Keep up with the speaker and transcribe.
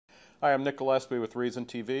Hi, I'm Nick Gillespie with Reason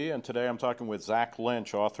TV, and today I'm talking with Zack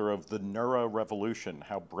Lynch, author of The Neuro Revolution,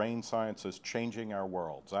 How Brain Science is Changing Our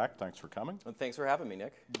World. Zack, thanks for coming. Well, thanks for having me,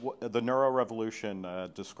 Nick. The Neuro Revolution,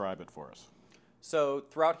 describe it for us. So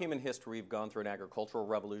throughout human history, we've gone through an agricultural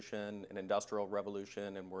revolution, an industrial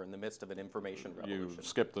revolution, and we're in the midst of an information revolution. You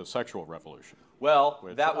skipped the sexual revolution. Well,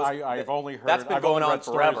 I've only heard. That's been going on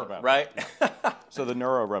forever, right? So the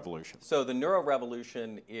Neuro Revolution. So the Neuro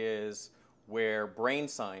Revolution is where brain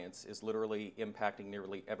science is literally impacting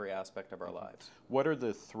nearly every aspect of our lives. What are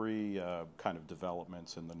the three kind of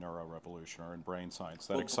developments in the Neuro Revolution or in brain science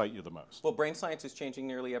that excite you the most? Well, brain science is changing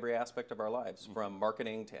nearly every aspect of our lives, from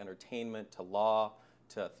marketing to entertainment to law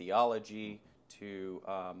to theology to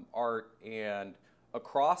art, and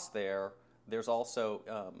across there's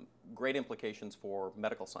also great implications for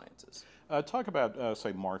medical sciences. Talk about,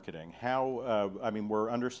 say, marketing. How, I mean, we're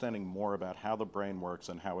understanding more about how the brain works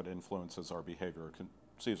and how it influences our behavior,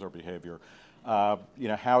 conceives our behavior. You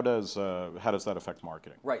know, how does that affect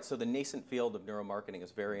marketing? Right, so the nascent field of neuromarketing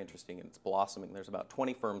is very interesting and it's blossoming. There's about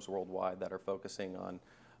 20 firms worldwide that are focusing on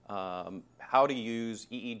how to use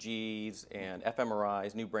EEGs and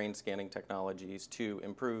fMRIs, new brain scanning technologies, to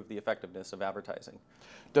improve the effectiveness of advertising.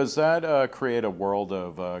 Does that create a world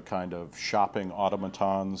of kind of shopping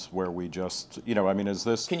automatons where we just, you know, I mean, is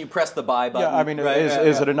this... Can you press the buy button? Yeah, I mean,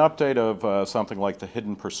 is it an update of something like The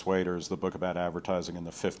Hidden Persuaders, the book about advertising in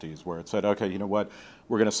the 50s, where it said, okay, you know what,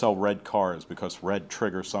 we're going to sell red cars because red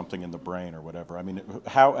triggers something in the brain or whatever. I mean,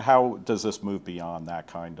 how does this move beyond that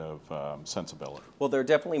kind of sensibility? Well, there are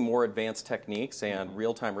definitely more advanced techniques and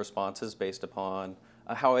real-time responses based upon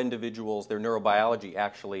how individuals, their neurobiology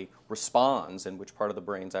actually responds, and which part of the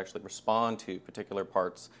brains actually respond to particular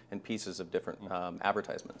parts and pieces of different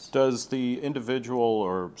advertisements. Does the individual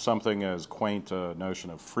or something as quaint a notion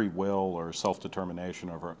of free will or self-determination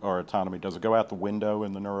or autonomy, does it go out the window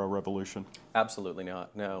in the Neuro Revolution? Absolutely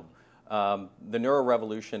not, no. The Neuro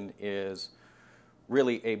Revolution is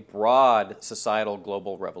really a broad societal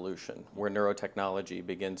global revolution where neurotechnology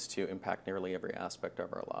begins to impact nearly every aspect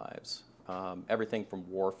of our lives. Everything from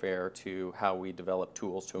warfare to how we develop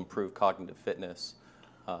tools to improve cognitive fitness.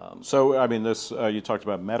 So, I mean, this you talked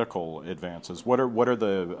about medical advances. What are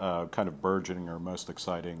the kind of burgeoning or most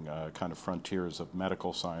exciting kind of frontiers of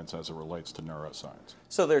medical science as it relates to neuroscience?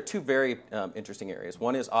 So there are two very interesting areas.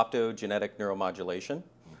 One is optogenetic neuromodulation.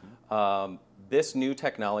 This new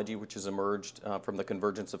technology, which has emerged from the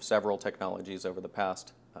convergence of several technologies over the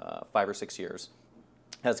past 5 or 6 years,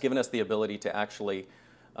 has given us the ability to actually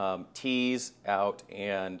tease out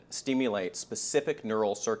and stimulate specific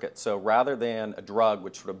neural circuits. So rather than a drug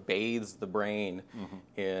which sort of bathes the brain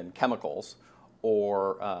in chemicals,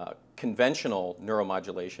 or conventional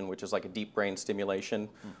neuromodulation, which is like a deep brain stimulation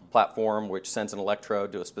platform which sends an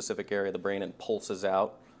electrode to a specific area of the brain and pulses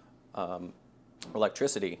out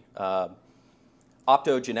electricity,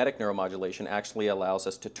 optogenetic neuromodulation actually allows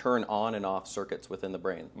us to turn on and off circuits within the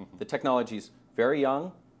brain. The technology is very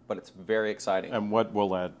young, but it's very exciting. And what will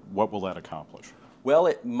that accomplish? Well,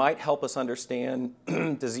 it might help us understand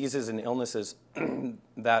diseases and illnesses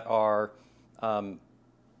that are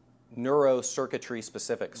neurocircuitry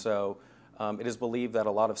specific. So it is believed that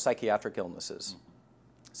a lot of psychiatric illnesses,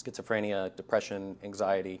 schizophrenia, depression,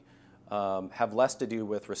 anxiety, have less to do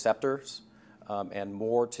with receptors and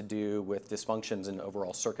more to do with dysfunctions in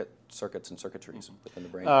overall circuits and circuitries within the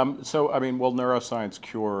brain. So, I mean, will neuroscience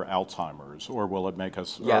cure Alzheimer's, or will it make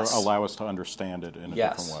us, or allow us to understand it in a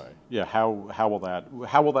different way? Yeah. How will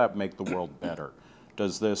that make the world better?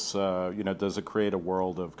 Does this, you know, does it create a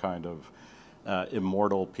world of kind of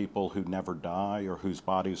immortal people who never die, or whose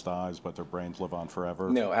bodies dies but their brains live on forever?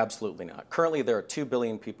 No, absolutely not. Currently, there are 2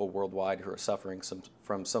 billion people worldwide who are suffering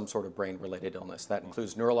from some sort of brain-related illness. That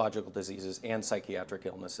includes neurological diseases and psychiatric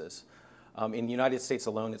illnesses. In the United States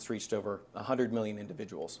alone, it's reached over 100 million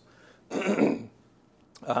individuals. The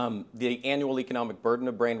annual economic burden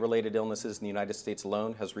of brain-related illnesses in the United States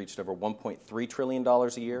alone has reached over $1.3 trillion a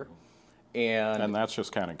year. And that's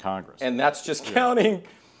just counting Congress. And that's just counting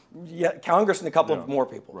Congress and a couple of more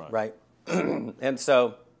people, right? And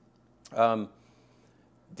so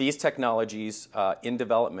these technologies in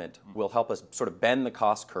development will help us sort of bend the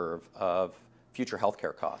cost curve of future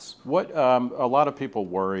healthcare costs. What a lot of people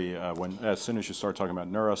worry as soon as you start talking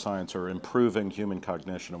about neuroscience or improving human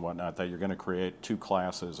cognition and whatnot, that you're going to create two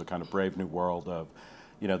classes, a kind of brave new world of,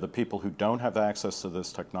 you know, the people who don't have access to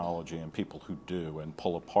this technology and people who do, and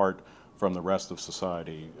pull apart from the rest of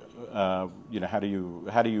society. You know, how do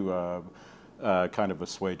you kind of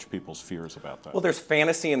assuage people's fears about that? Well, there's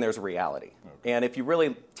fantasy and there's reality. Okay. And if you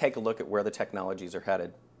really take a look at where the technologies are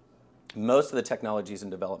headed, most of the technologies in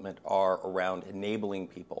development are around enabling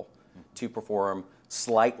people to perform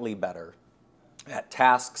slightly better at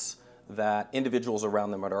tasks that individuals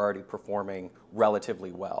around them are already performing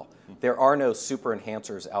relatively well. There are no super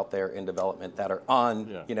enhancers out there in development that are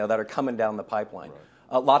that are coming down the pipeline.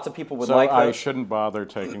 Lots of people would like those. So I shouldn't bother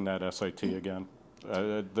taking that SAT again?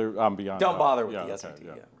 I'm beyond. Don't bother with the SAT.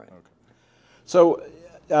 Yeah. Right. Okay. So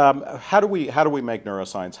how do we make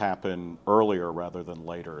neuroscience happen earlier rather than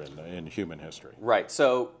later in human history? Right.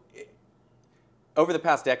 So over the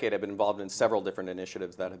past decade, I've been involved in several different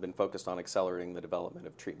initiatives that have been focused on accelerating the development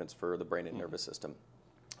of treatments for the brain and nervous system.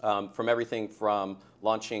 From everything from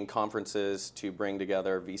launching conferences to bring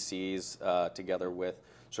together VCs together with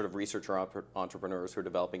sort of researcher entrepreneurs who are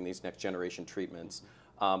developing these next generation treatments,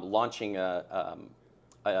 launching an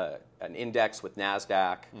index with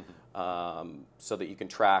NASDAQ so that you can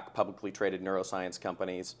track publicly traded neuroscience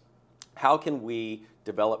companies. How can we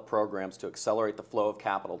develop programs to accelerate the flow of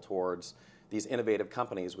capital towards these innovative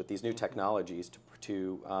companies with these new technologies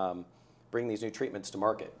to bring these new treatments to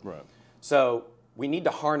market? Right. So we need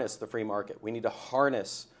to harness the free market. We need to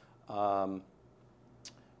harness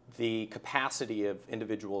the capacity of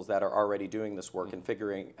individuals that are already doing this work and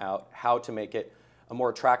figuring out how to make it a more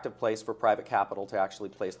attractive place for private capital to actually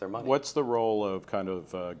place their money. What's the role of kind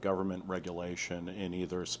of government regulation in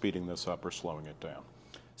either speeding this up or slowing it down?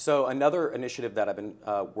 So another initiative that I've been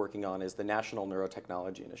working on is the National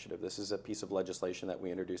Neurotechnology Initiative. This is a piece of legislation that we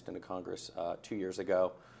introduced into Congress 2 years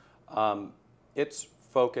ago. Its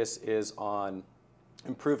focus is on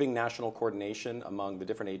improving national coordination among the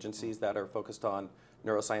different agencies that are focused on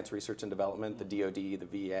neuroscience research and development, the DoD, the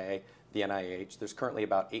VA, the NIH. There's currently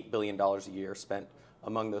about $8 billion a year spent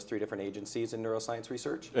among those 3 different agencies in neuroscience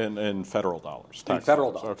research. In federal dollars. In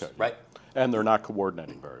federal dollars, okay. Right. And they're not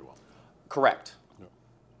coordinating very well. Correct.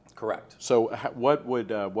 Correct. So what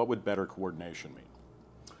would better coordination mean?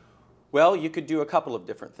 Well, you could do a couple of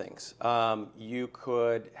different things. You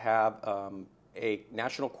could have a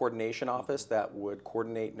national coordination office that would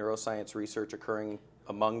coordinate neuroscience research occurring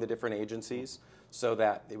among the different agencies so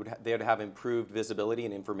that they would have improved visibility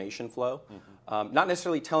and information flow. Not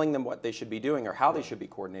necessarily telling them what they should be doing or how they should be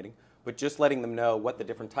coordinating, but just letting them know what the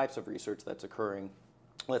different types of research that's occurring,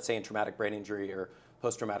 let's say in traumatic brain injury or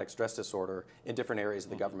post-traumatic stress disorder in different areas of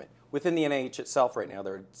the government. Within the NIH itself right now,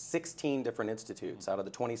 there are 16 different institutes out of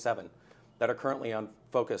the 27 that are currently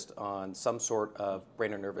focused on some sort of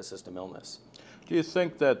brain or nervous system illness. Do you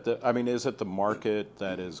think that, is it the market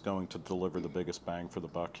that is going to deliver the biggest bang for the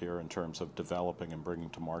buck here in terms of developing and bringing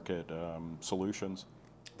to market solutions?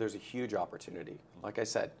 There's a huge opportunity. Like I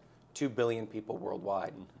said, 2 billion people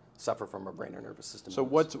worldwide suffer from a brain or nervous system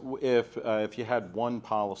illness. So if you had one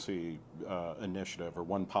policy initiative or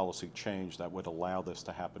one policy change that would allow this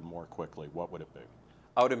to happen more quickly, what would it be?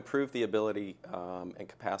 I would improve the ability and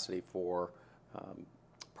capacity for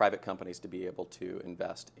private companies to be able to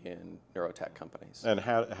invest in neurotech companies. And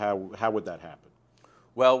how would that happen?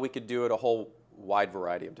 Well, we could do it a whole wide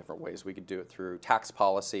variety of different ways. We could do it through tax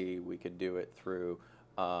policy. We could do it through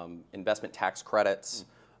investment tax credits,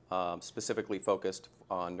 specifically focused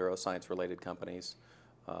on neuroscience-related companies.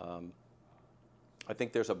 I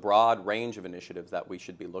think there's a broad range of initiatives that we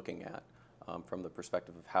should be looking at from the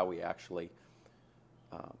perspective of how we actually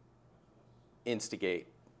instigate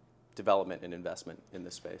development and investment in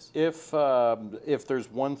this space. If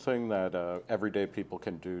there's one thing that everyday people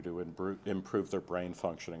can do to improve their brain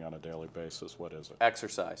functioning on a daily basis, what is it?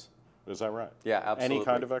 Exercise. Is that right? Yeah, absolutely. Any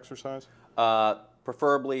kind of exercise?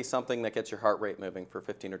 Preferably something that gets your heart rate moving for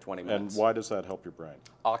 15 or 20 minutes. And why does that help your brain?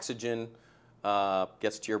 Oxygen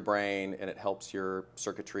gets to your brain and it helps your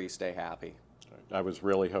circuitry stay happy. I was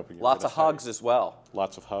really hoping you were Lots gonna of hugs as well.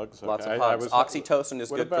 Lots of hugs? Lots Okay. of hugs. Oxytocin is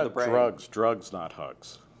good for the brain. What about drugs? Drugs, not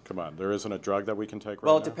hugs. Come on, there isn't a drug that we can take right now?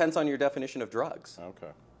 Well, it depends on your definition of drugs.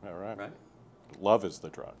 Okay, all right. Right? Love is the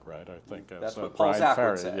drug, right? I think that's what Paul Zack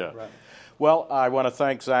would say. Yeah. Right. Well, I want to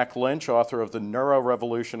thank Zack Lynch, author of The Neuro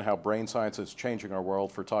Revolution, How Brain Science is Changing Our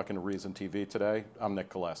World, for talking to Reason TV today. I'm Nick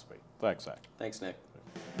Gillespie. Thanks, Zack. Thanks, Nick.